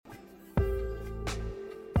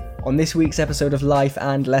On this week's episode of Life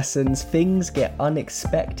and Lessons, things get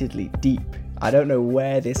unexpectedly deep. I don't know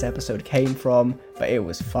where this episode came from, but it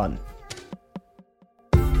was fun.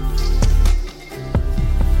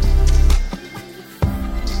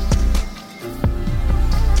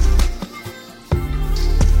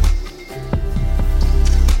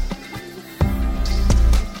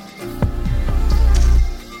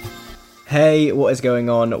 Hey, what is going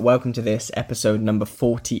on? Welcome to this episode number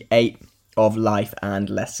 48 of Life and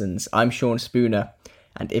Lessons. I'm Sean Spooner,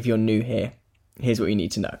 and if you're new here, here's what you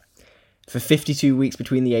need to know. For 52 weeks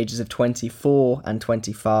between the ages of 24 and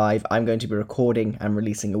 25, I'm going to be recording and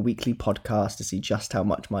releasing a weekly podcast to see just how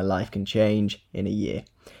much my life can change in a year.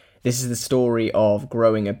 This is the story of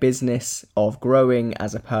growing a business, of growing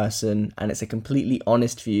as a person, and it's a completely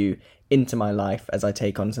honest view into my life as I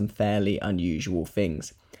take on some fairly unusual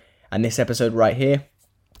things. And this episode right here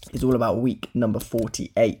is all about week number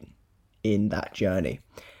 48 in that journey.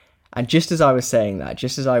 And just as I was saying that,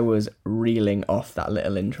 just as I was reeling off that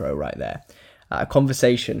little intro right there, a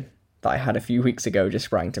conversation that I had a few weeks ago just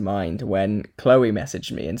sprang to mind when Chloe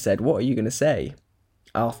messaged me and said, "What are you going to say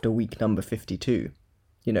after week number 52?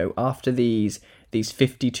 You know, after these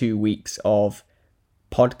 52 weeks of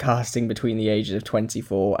podcasting between the ages of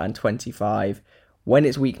 24 and 25, when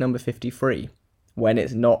it's week number 53, when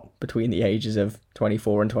it's not between the ages of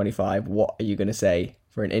 24 and 25, what are you going to say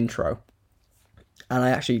for an intro?" And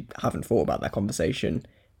I actually haven't thought about that conversation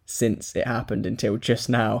since it happened until just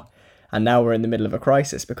now. And now we're in the middle of a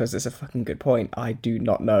crisis because it's a fucking good point. I do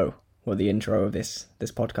not know what the intro of this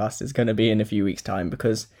podcast is going to be in a few weeks' time,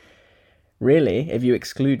 because really, if you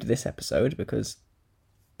exclude this episode, because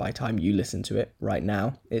by the time you listen to it right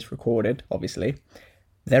now, it's recorded, obviously,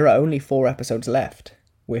 there are only 4 episodes left.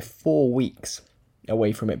 We're 4 weeks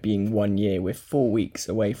away from it being 1 year. We're 4 weeks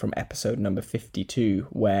away from episode number 52,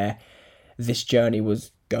 where this journey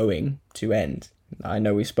was going to end. I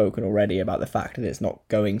know we've spoken already about the fact that it's not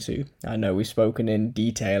going to. I know we've spoken in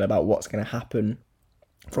detail about what's going to happen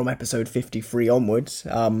from episode 53 onwards.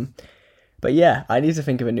 But yeah, I need to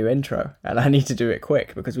think of a new intro, and I need to do it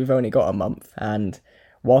quick because we've only got a month. And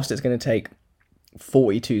whilst it's going to take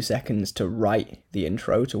 42 seconds to write the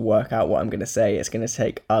intro, to work out what I'm going to say, it's going to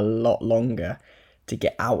take a lot longer to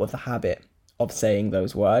get out of the habit of saying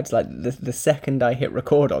those words. Like the second I hit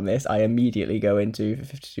record on this, I immediately go into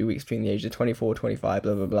 52 weeks between the ages of 24, 25,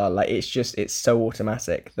 blah, blah, blah. Like it's so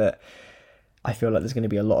automatic that I feel like there's going to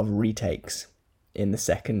be a lot of retakes in the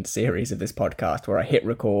second series of this podcast where I hit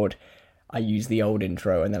record, I use the old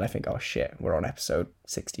intro, and then I think, oh shit, we're on episode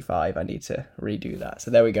 65. I need to redo that.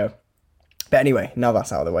 So there we go. But anyway, now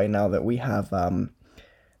that's out of the way, now that we have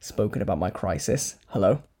spoken about my crisis,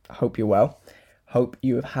 hello, I hope you're well. Hope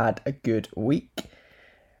you have had a good week.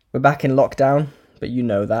 We're back in lockdown, but you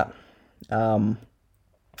know that. I'm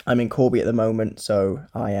in Corby at the moment, so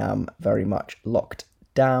I am very much locked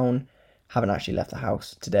down. Haven't actually left the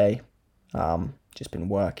house today. Just been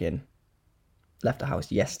working. Left the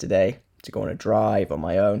house yesterday to go on a drive on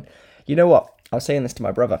my own. You know what? I was saying this to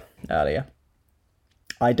my brother earlier.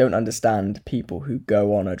 I don't understand people who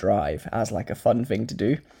go on a drive as like a fun thing to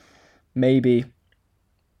do. Maybe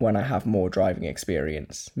when I have more driving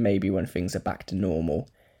experience, maybe when things are back to normal,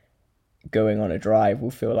 going on a drive will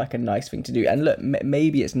feel like a nice thing to do. And look,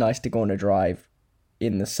 maybe it's nice to go on a drive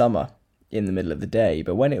in the summer, in the middle of the day,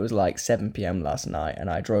 but when it was like 7 p.m. last night and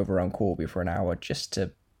I drove around Corby for an hour just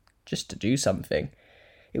to do something,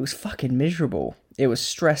 it was fucking miserable. It was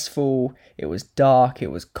stressful, it was dark, it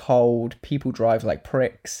was cold, people drive like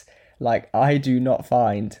pricks. Like, I do not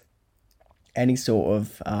find any sort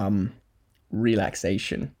of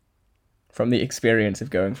relaxation from the experience of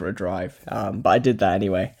going for a drive, but I did that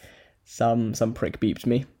anyway. Some prick beeped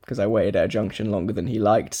me because I waited at a junction longer than he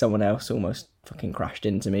liked. Someone else almost fucking crashed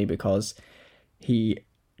into me because he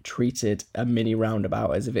treated a mini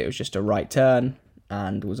roundabout as if it was just a right turn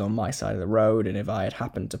and was on my side of the road, and if I had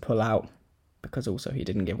happened to pull out, because also he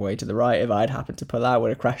didn't give way to the right, if I had happened to pull out, I would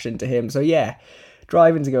have crashed into him. So yeah,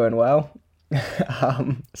 driving's going well.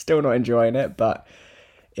 Still not enjoying it, but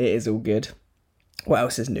it is all good. What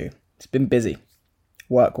else is new? It's been busy.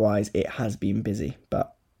 Work-wise, it has been busy,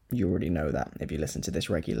 but you already know that if you listen to this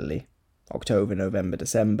regularly. October, November,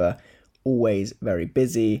 December, always very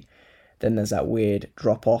busy. Then there's that weird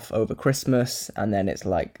drop-off over Christmas, and then it's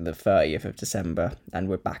like the 30th of December, and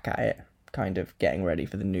we're back at it, kind of getting ready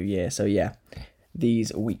for the new year. So yeah,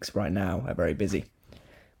 these weeks right now are very busy.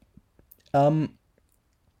 So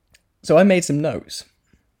I made some notes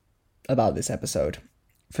about this episode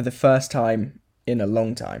for the first time in a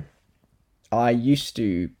long time. I used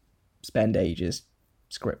to spend ages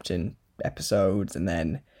scripting episodes and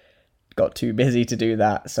then got too busy to do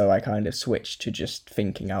that, so I kind of switched to just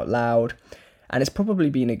thinking out loud. And it's probably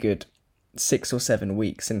been a good 6 or 7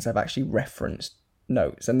 weeks since I've actually referenced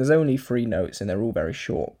notes. And there's only 3 notes and they're all very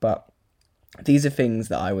short, but these are things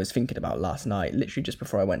that I was thinking about last night, literally just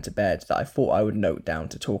before I went to bed, that I thought I would note down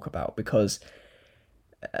to talk about, because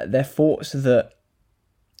they're thoughts that...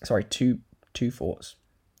 Sorry, two thoughts.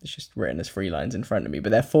 It's just written as 3 lines in front of me,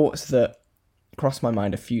 but they're thoughts that crossed my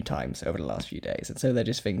mind a few times over the last few days, and so they're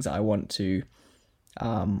just things that I want to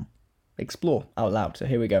explore out loud. So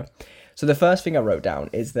here we go. So the first thing I wrote down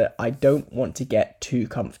is that I don't want to get too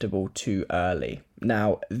comfortable too early.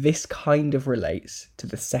 Now, this kind of relates to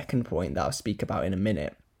the second point that I'll speak about in a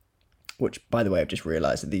minute, which, by the way, I've just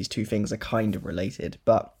realised that these 2 things are kind of related,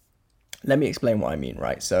 but let me explain what I mean,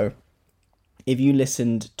 right? So if you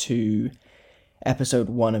listened to episode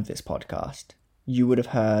 1 of this podcast, you would have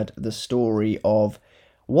heard the story of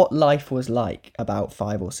what life was like about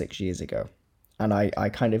 5 or 6 years ago. And I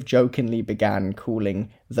kind of jokingly began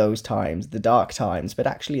calling those times the dark times, but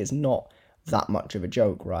actually it's not that much of a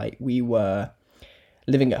joke, right? We were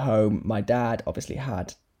living at home. My dad obviously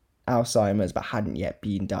had Alzheimer's, but hadn't yet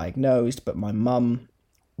been diagnosed. But my mum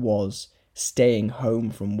was staying home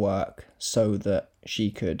from work so that she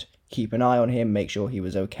could keep an eye on him, make sure he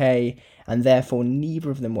was okay, and therefore neither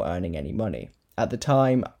of them were earning any money. At the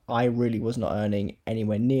time, I really was not earning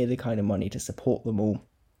anywhere near the kind of money to support them all.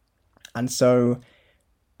 And so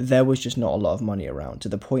there was just not a lot of money around, to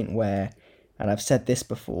the point where, and I've said this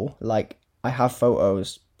before, like, I have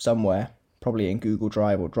photos somewhere, probably in Google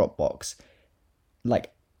Drive or Dropbox,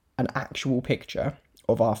 like an actual picture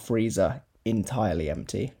of our freezer entirely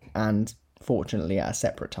empty, and fortunately at a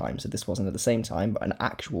separate time, so this wasn't at the same time, but an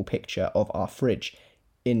actual picture of our fridge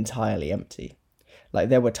entirely empty. Like,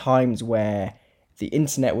 there were times where the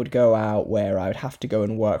internet would go out, where I would have to go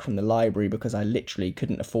and work from the library because I literally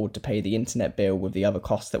couldn't afford to pay the internet bill with the other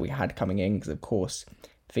costs that we had coming in, because of course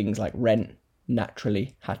things like rent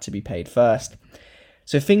naturally had to be paid first.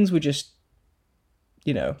 So things were just,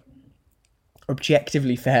 you know,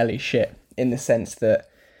 objectively fairly shit, in the sense that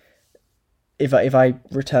if I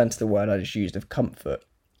return to the word I just used of comfort,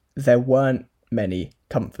 there weren't many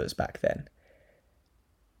comforts back then.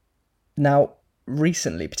 Now,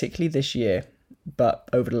 recently, particularly this year, but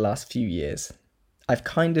over the last few years, I've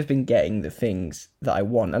kind of been getting the things that I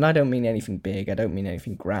want. And I don't mean anything big, I don't mean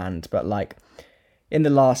anything grand, but like in the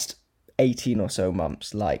last 18 or so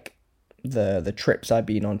months, like the trips I've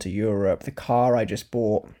been on to Europe, the car I just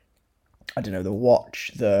bought, I don't know, the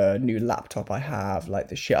watch, the new laptop I have, like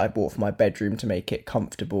the shit I bought for my bedroom to make it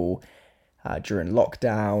comfortable during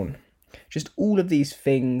lockdown. Just all of these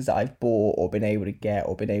things that I've bought or been able to get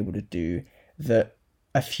or been able to do that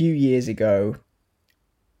a few years ago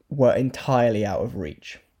were entirely out of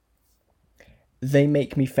reach. They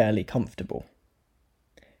make me fairly comfortable.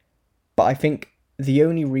 But I think the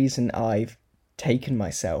only reason I've taken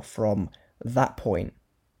myself from that point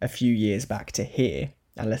a few years back to here,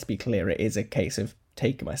 and let's be clear, it is a case of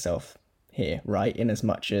taking myself here, right? In as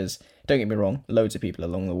much as, don't get me wrong, loads of people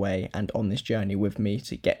along the way and on this journey with me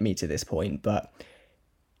to get me to this point, but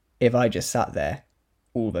if I just sat there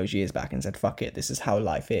all those years back and said, fuck it, this is how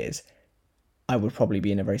life is, I would probably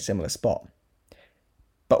be in a very similar spot.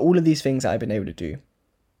 But all of these things that I've been able to do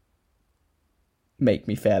make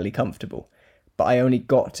me fairly comfortable. But I only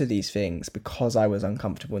got to these things because I was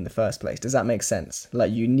uncomfortable in the first place. Does that make sense?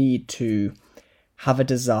 Like, you need to have a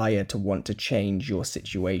desire to want to change your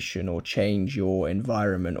situation or change your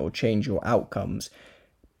environment or change your outcomes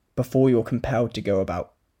before you're compelled to go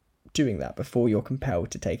about doing that, before you're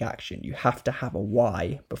compelled to take action. You have to have a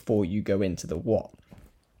why before you go into the what.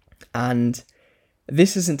 And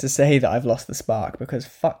this isn't to say that I've lost the spark, because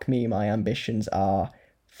fuck me, my ambitions are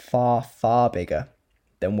far, far bigger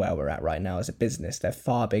than where we're at right now as a business. They're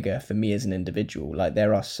far bigger for me as an individual. Like,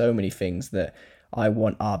 there are so many things that I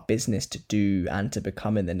want our business to do and to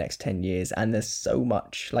become in the next 10 years. And there's so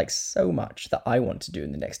much that I want to do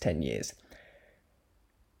in the next 10 years.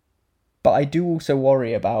 But I do also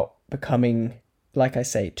worry about becoming, like I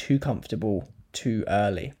say, too comfortable too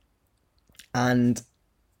early. And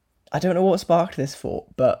I don't know what sparked this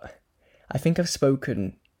thought, but I think I've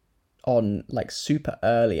spoken on like super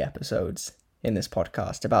early episodes in this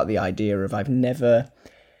podcast about the idea of I've never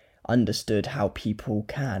understood how people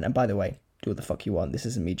can, and by the way, do what the fuck you want, this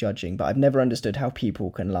isn't me judging, but I've never understood how people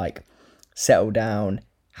can like settle down,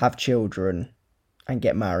 have children, and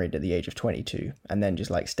get married at the age of 22, and then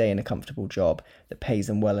just like stay in a comfortable job that pays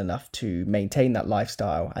them well enough to maintain that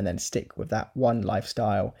lifestyle and then stick with that one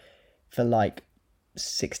lifestyle for like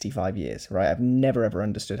 65 years, right? I've never ever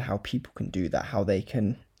understood how people can do that, how they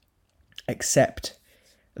can accept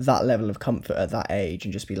that level of comfort at that age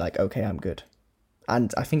and just be like, okay, I'm good.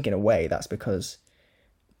 And I think in a way that's because,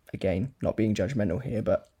 again, not being judgmental here,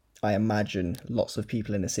 but I imagine lots of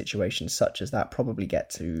people in a situation such as that probably get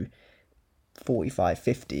to 45,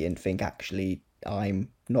 50 and think, actually, I'm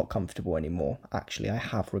not comfortable anymore. Actually, I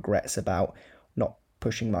have regrets about not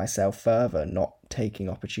pushing myself further, not taking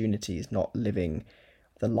opportunities, not living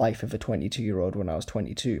the life of a 22-year-old when I was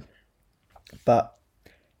 22. But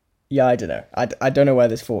yeah, I don't know. I don't know where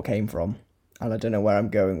this thought came from, and I don't know where I'm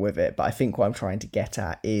going with it, but I think what I'm trying to get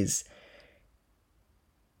at is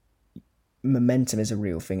momentum is a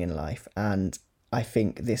real thing in life, and I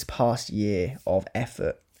think this past year of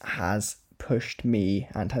effort has pushed me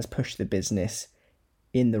and has pushed the business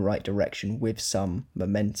in the right direction with some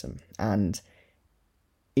momentum. And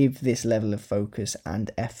if this level of focus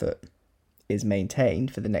and effort is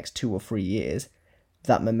maintained for the next 2 or 3 years,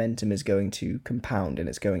 that momentum is going to compound and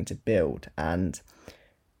it's going to build, and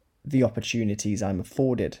the opportunities I'm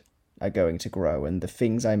afforded are going to grow, and the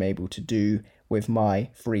things I'm able to do with my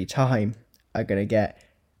free time are going to get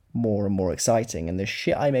more and more exciting, and the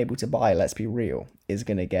shit I'm able to buy, let's be real, is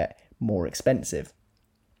going to get more expensive,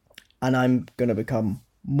 and I'm going to become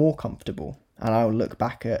more comfortable, and I'll look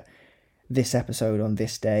back at this episode on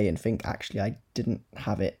this day and think, actually, I didn't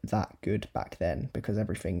have it that good back then, because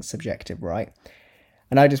everything's subjective, right?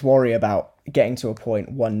 And I just worry about getting to a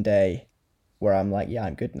point one day where I'm like, yeah,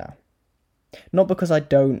 I'm good now. Not because I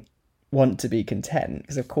don't want to be content,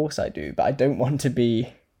 because of course I do, but I don't want to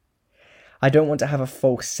have a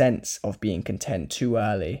false sense of being content too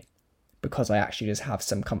early because I actually just have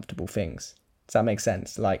some comfortable things. Does that make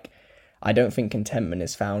sense? Like, I don't think contentment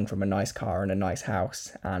is found from a nice car and a nice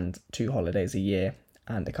house and 2 holidays a year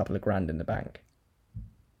and a couple of grand in the bank.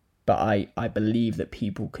 But I believe that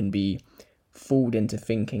people can be fooled into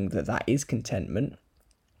thinking that that is contentment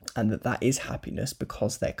and that that is happiness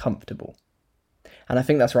because they're comfortable. And I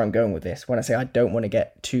think that's where I'm going with this. When I say I don't want to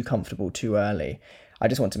get too comfortable too early, I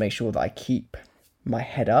just want to make sure that I keep my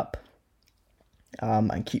head up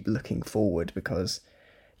and keep looking forward, because,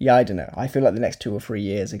 yeah, I don't know. I feel like the next 2 or 3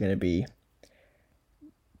 years are going to be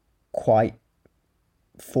quite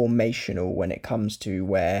formational when it comes to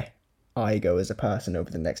where I go as a person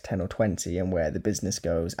over the next 10 or 20 and where the business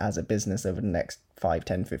goes as a business over the next 5,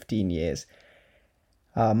 10, 15 years.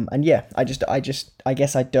 And yeah, I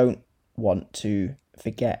guess I don't want to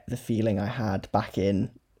forget the feeling I had back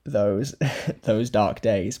in those those dark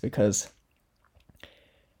days, because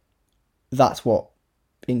that's what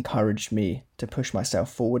encouraged me to push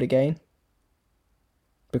myself forward again.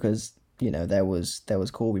 Because, you know, there was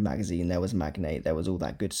Corby magazine, there was Magnate, there was all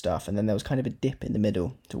that good stuff, and then there was kind of a dip in the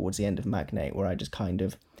middle towards the end of Magnate where I just kind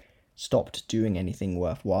of stopped doing anything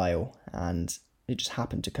worthwhile, and it just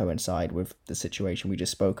happened to coincide with the situation we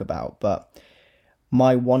just spoke about. But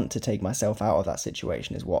my want to take myself out of that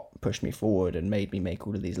situation is what pushed me forward and made me make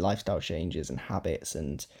all of these lifestyle changes and habits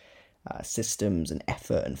and systems and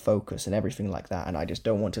effort and focus and everything like that. And I just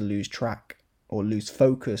don't want to lose track or lose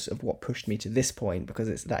focus of what pushed me to this point, because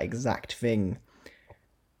it's that exact thing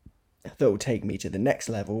that will take me to the next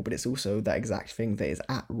level, but it's also that exact thing that is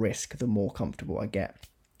at risk the more comfortable I get.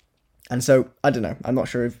 And so, I don't know, I'm not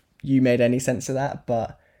sure if you made any sense of that,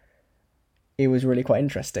 but it was really quite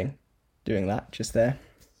interesting doing that just there,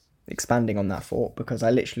 expanding on that thought, because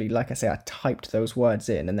I literally, like I say, I typed those words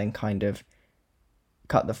in and then kind of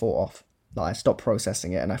cut the thought off. Like, I stopped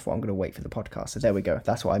processing it and I thought, I'm going to wait for the podcast. So there we go.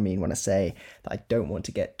 That's what I mean when I say that I don't want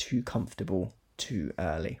to get too comfortable too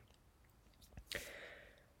early.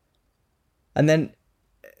 And then,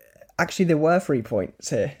 actually, there were 3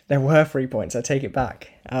 points here. There were 3 points. I take it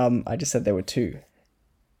back. I just said there were 2,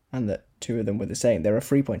 and that 2 of them were the same. There are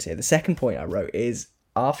 3 points here. The second point I wrote is,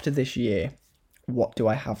 after this year, what do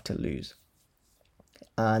I have to lose?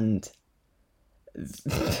 And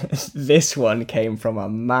this one came from a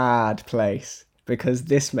mad place, because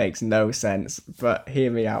this makes no sense, but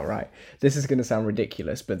hear me out, right? This is going to sound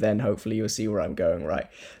ridiculous, but then hopefully you'll see where I'm going, right?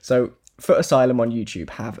 So, Foot Asylum on YouTube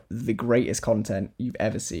have the greatest content you've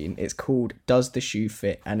ever seen. It's called Does the Shoe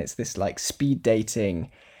Fit? And it's this like speed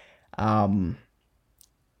dating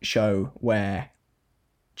show where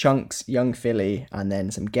Chunks, Young Philly, and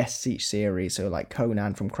then some guests each series, so like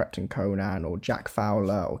Conan from Krypton Conan or Jack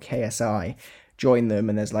Fowler or KSI, join them,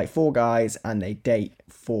 and there's like 4 guys and they date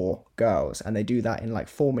 4 girls, and they do that in like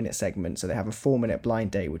 4-minute segments. So they have a 4-minute blind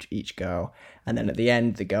date with each girl, and then at the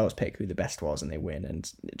end the girls pick who the best was and they win.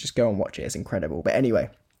 And just go and watch it, it's incredible. But anyway,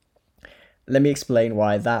 let me explain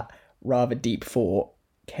why that rather deep thought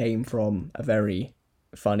came from a very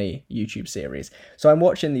funny YouTube series. So I'm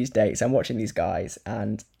watching these dates, I'm watching these guys,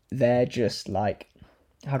 and they're just like,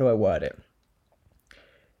 how do I word it?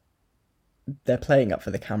 they're playing up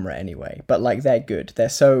for the camera anyway, but like they're good.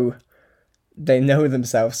 They know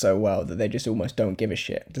themselves so well that they just almost don't give a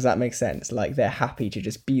shit. Does that make sense? Like they're happy to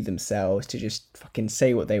just be themselves, to just fucking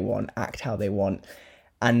say what they want, act how they want,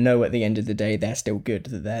 and know at the end of the day they're still good,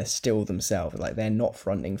 that they're still themselves. Like they're not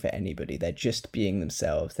fronting for anybody. They're just being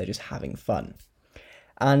themselves. They're just having fun.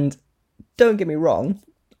 And don't get me wrong,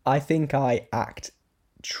 I think I act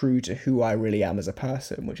true to who I really am as a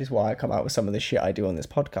person, which is why I come out with some of the shit I do on this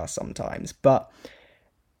podcast sometimes. But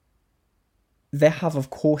there have, of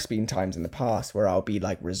course, been times in the past where I'll be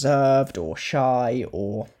like reserved or shy,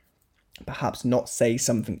 or perhaps not say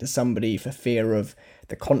something to somebody for fear of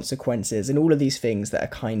the consequences, and all of these things that are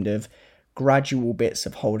kind of gradual bits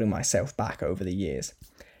of holding myself back over the years.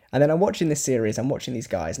 And then I'm watching this series, I'm watching these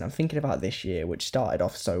guys, and I'm thinking about this year, which started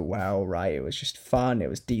off so well, right? It was just fun, it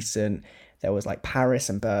was decent. There was like Paris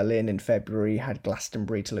and Berlin in February, had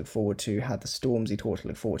Glastonbury to look forward to, had the Stormzy tour to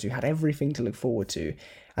look forward to, had everything to look forward to.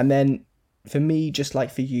 And then for me, just like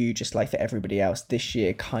for you, just like for everybody else, this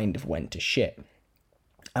year kind of went to shit.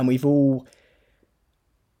 And we've all,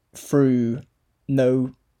 through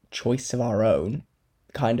no choice of our own,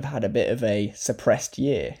 kind of had a bit of a suppressed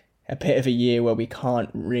year. A bit of a year where we can't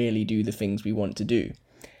really do the things we want to do.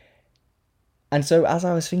 And so as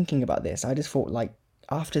I was thinking about this, I just thought, like,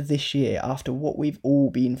 after this year, after what we've all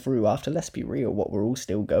been through, after, let's be real, what we're all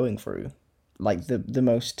still going through, like the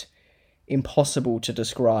most impossible to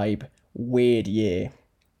describe weird year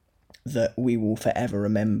that we will forever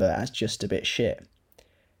remember as just a bit shit.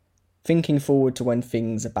 Thinking forward to when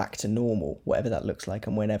things are back to normal, whatever that looks like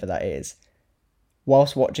and whenever that is,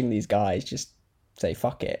 whilst watching these guys just say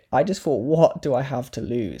fuck it, I just thought, what do I have to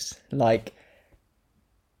lose? Like,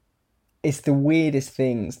 it's the weirdest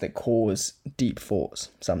things that cause deep thoughts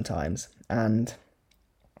sometimes. And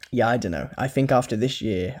yeah, I don't know. I think after this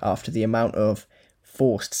year, after the amount of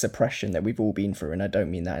forced suppression that we've all been through, and I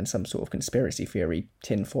don't mean that in some sort of conspiracy theory,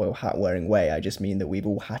 tinfoil hat wearing way, I just mean that we've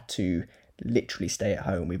all had to literally stay at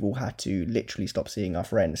home. We've all had to literally stop seeing our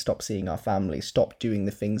friends, stop seeing our family, stop doing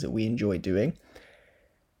the things that we enjoy doing.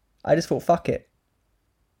 I just thought, fuck it.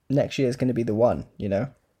 Next year is going to be the one, you know?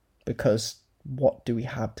 Because what do we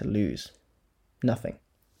have to lose? Nothing.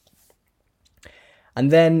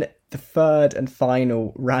 And then the third and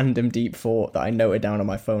final random deep thought that I noted down on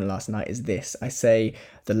my phone last night is this. I say,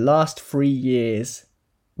 the last 3 years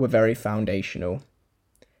were very foundational,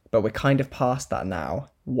 but we're kind of past that now.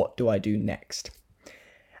 What do I do next?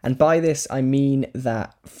 And by this, I mean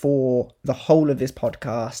that for the whole of this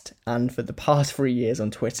podcast and for the past 3 years on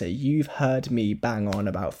Twitter, you've heard me bang on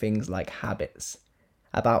about things like habits,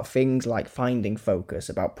 about things like finding focus,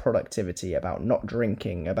 about productivity, about not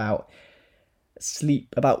drinking, about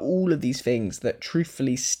sleep, about all of these things that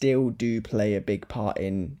truthfully still do play a big part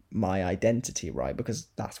in my identity, right? Because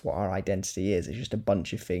that's what our identity is. It's just a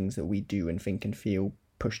bunch of things that we do and think and feel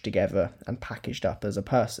pushed together and packaged up as a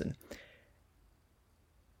person.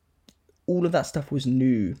 All of that stuff was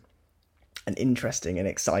new and interesting and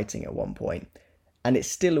exciting at one point, and it's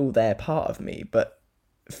still all there, part of me, but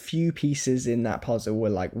few pieces in that puzzle were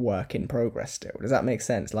like work in progress still. Does that make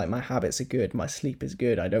sense? Like, my habits are good, my sleep is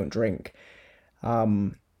good, I don't drink,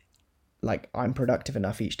 like, I'm productive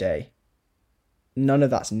enough each day. None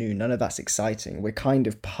of that's new, none of that's exciting. We're kind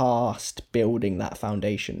of past building that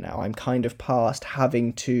foundation now. I'm kind of past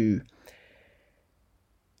having to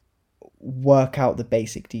work out the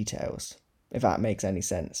basic details, if that makes any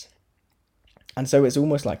sense. And so it's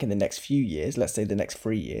almost like in the next few years, let's say the next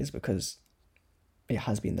 3 years, because it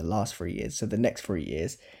has been the last 3 years, so the next 3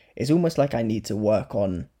 years, it's almost like I need to work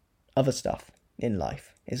on other stuff in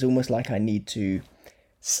life. It's almost like I need to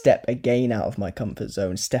step again out of my comfort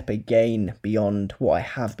zone, step again beyond what I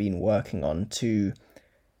have been working on to,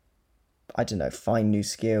 I don't know, find new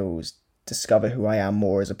skills, discover who I am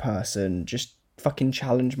more as a person, just fucking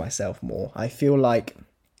challenge myself more. I feel like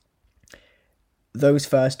those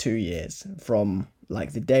first 2 years, from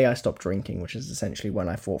like the day I stopped drinking, which is essentially when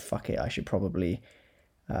I thought, fuck it, I should probably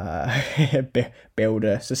build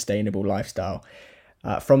a sustainable lifestyle.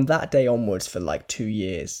 From that day onwards, for like 2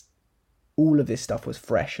 years, all of this stuff was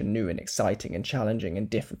fresh and new and exciting and challenging and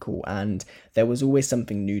difficult, and there was always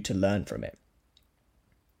something new to learn from it.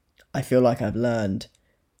 I feel like I've learned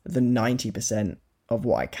the 90% of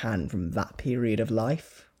what I can from that period of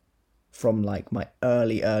life, from like my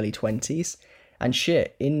early 20s. And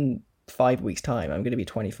shit, in 5 weeks' time, I'm going to be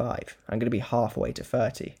 25. I'm going to be halfway to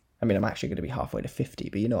 30. I mean, I'm actually going to be halfway to 50,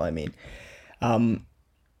 but you know what I mean.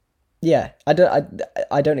 Yeah,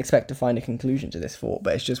 I don't expect to find a conclusion to this thought,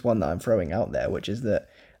 but it's just one that I'm throwing out there, which is that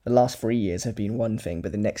the last 3 years have been one thing,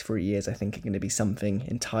 but the next 3 years I think are going to be something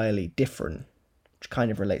entirely different. which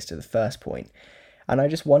kind of relates to the first point. And I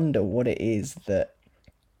just wonder what it is that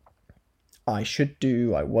I should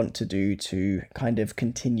do, I want to do to kind of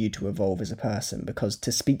continue to evolve as a person. Because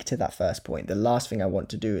to speak to that first point, the last thing I want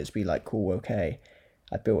to do is be like, cool, okay,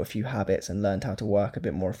 I built a few habits and learned how to work a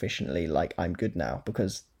bit more efficiently, like I'm good now,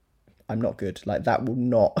 because I'm not good. Like that will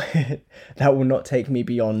not that will not take me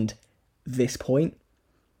beyond this point.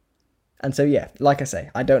 And so yeah, like I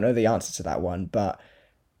say, I don't know the answer to that one, but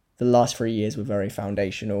the last 3 years were very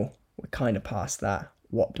foundational. We're kind of past that.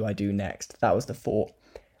 What do I do next? That was the thought.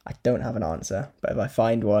 I don't have an answer, but if I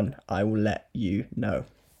find one, I will let you know.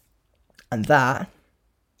 And that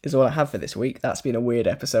is all I have for this week. That's been a weird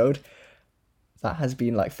episode. That has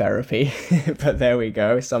been like therapy, but there we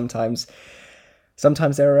go. Sometimes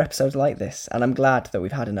there are episodes like this, and I'm glad that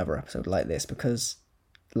we've had another episode like this because,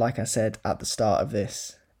 like I said at the start of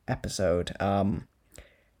this episode,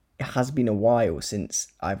 it has been a while since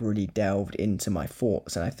I've really delved into my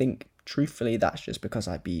thoughts, and I think truthfully that's just because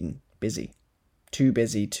I've been busy. Too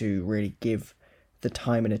busy to really give the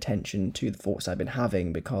time and attention to the thoughts I've been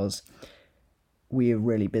having because we are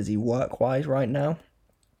really busy work-wise right now.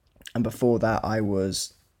 And before that, I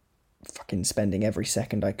was fucking spending every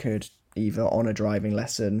second I could either on a driving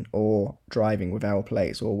lesson or driving with L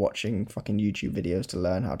plates or watching fucking YouTube videos to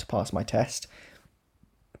learn how to pass my test.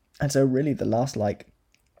 And so really the last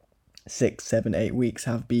 6, 7, 8 weeks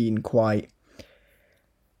have been quite,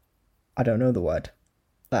 I don't know the word,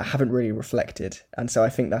 that haven't really reflected. And so I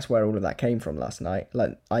think that's where all of that came from last night.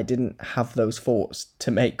 I didn't have those thoughts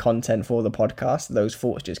to make content for the podcast. Those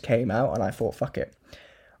thoughts just came out and I thought, fuck it.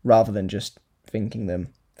 Rather than just thinking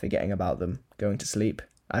them, forgetting about them, going to sleep,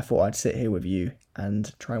 I thought I'd sit here with you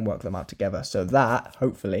and try and work them out together. So that,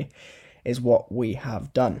 hopefully, is what we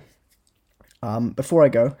have done. Before I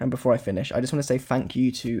go and before I finish, I just want to say thank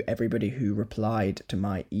you to everybody who replied to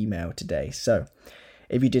my email today. So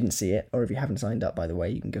if you didn't see it, or if you haven't signed up, by the way,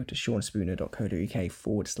 you can go to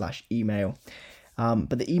seanspooner.co.uk/email.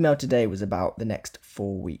 But the email today was about the next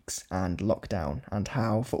 4 weeks and lockdown, and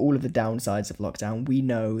how for all of the downsides of lockdown, we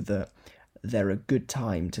know that they're a good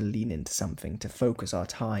time to lean into something, to focus our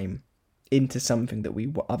time into something that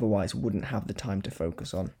we otherwise wouldn't have the time to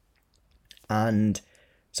focus on. And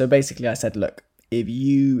so basically I said, look, if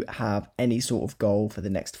you have any sort of goal for the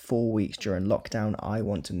next 4 weeks during lockdown, I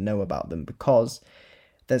want to know about them because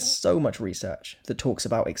there's so much research that talks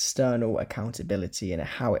about external accountability and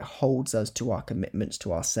how it holds us to our commitments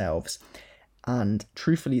to ourselves. And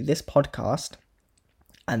truthfully, this podcast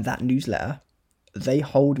and that newsletter, they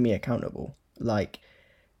hold me accountable,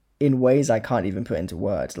 in ways I can't even put into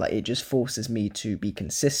words. It just forces me to be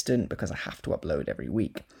consistent because I have to upload every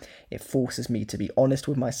week. It forces me to be honest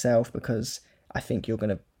with myself because I think you're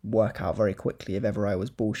going to work out very quickly if ever I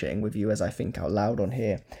was bullshitting with you as I think out loud on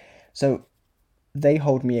here. So they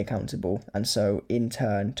hold me accountable, and so in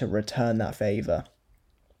turn, to return that favour,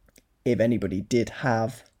 if anybody did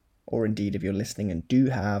have, or indeed if you're listening and do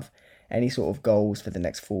have, any sort of goals for the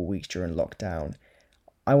next 4 weeks during lockdown,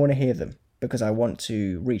 I want to hear them, because I want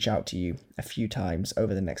to reach out to you a few times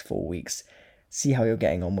over the next 4 weeks, see how you're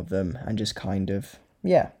getting on with them, and just kind of,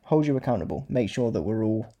 hold you accountable, make sure that we're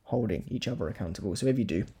all holding each other accountable. So if you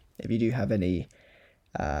do have any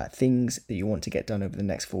things that you want to get done over the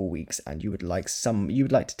next 4 weeks and you would like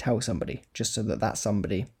to tell somebody, just so that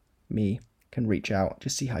somebody, me, can reach out,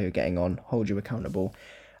 just see how you're getting on, hold you accountable,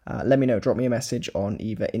 let me know. Drop me a message on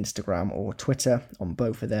either Instagram or Twitter. On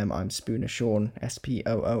both of them, I'm Spooner Sean,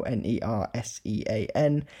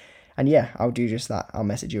 SPOONERSEAN, and I'll do just that. I'll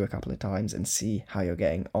message you a couple of times and see how you're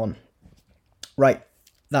getting on. Right,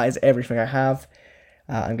 that is everything I have.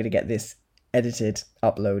 I'm going to get this edited,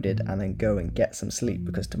 uploaded, and then go and get some sleep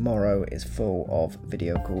because tomorrow is full of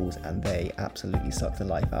video calls and they absolutely suck the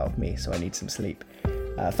life out of me, so I need some sleep.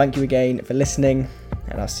 Thank you again for listening,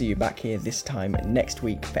 and I'll see you back here this time next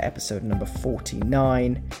week for episode number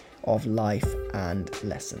 49 of Life and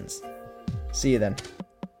Lessons. See you then.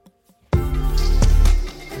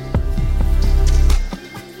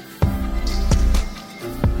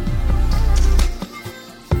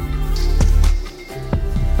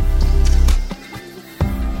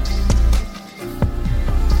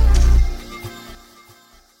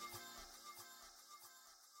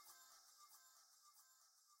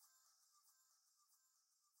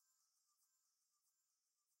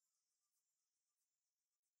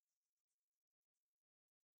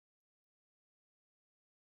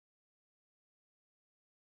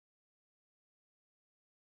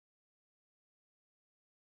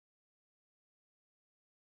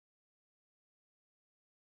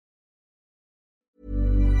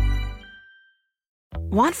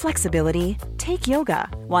 Want flexibility? Take yoga.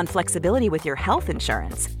 Want flexibility with your health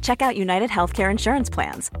insurance? Check out United Healthcare Insurance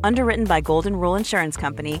Plans. Underwritten by Golden Rule Insurance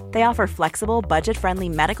Company, they offer flexible, budget-friendly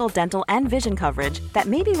medical, dental, and vision coverage that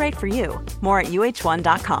may be right for you. More at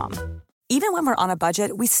uh1.com. Even when we're on a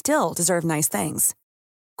budget, we still deserve nice things.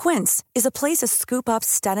 Quince is a place to scoop up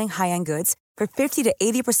stunning high-end goods for 50 to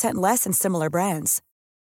 80% less than similar brands.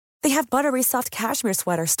 They have buttery soft cashmere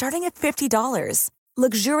sweaters starting at $50,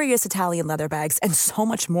 luxurious Italian leather bags, and so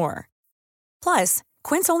much more. Plus,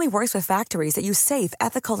 Quince only works with factories that use safe,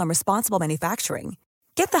 ethical, and responsible manufacturing.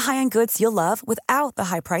 Get the high-end goods you'll love without the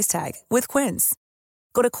high price tag with Quince.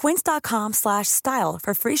 Go to quince.com/style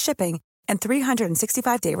for free shipping and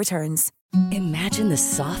 365-day returns. Imagine the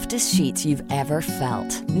softest sheets you've ever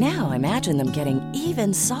felt. Now imagine them getting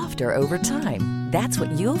even softer over time. That's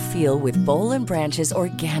what you'll feel with Boll & Branch's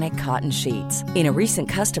organic cotton sheets. In a recent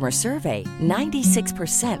customer survey,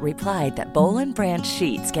 96% replied that Boll & Branch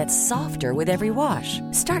sheets get softer with every wash.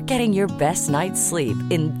 Start getting your best night's sleep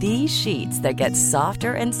in these sheets that get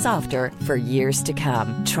softer and softer for years to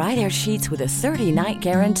come. Try their sheets with a 30-night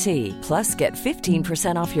guarantee. Plus, get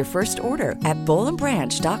 15% off your first order at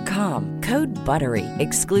bollandbranch.com. Code BUTTERY.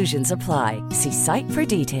 Exclusions apply. See site for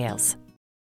details.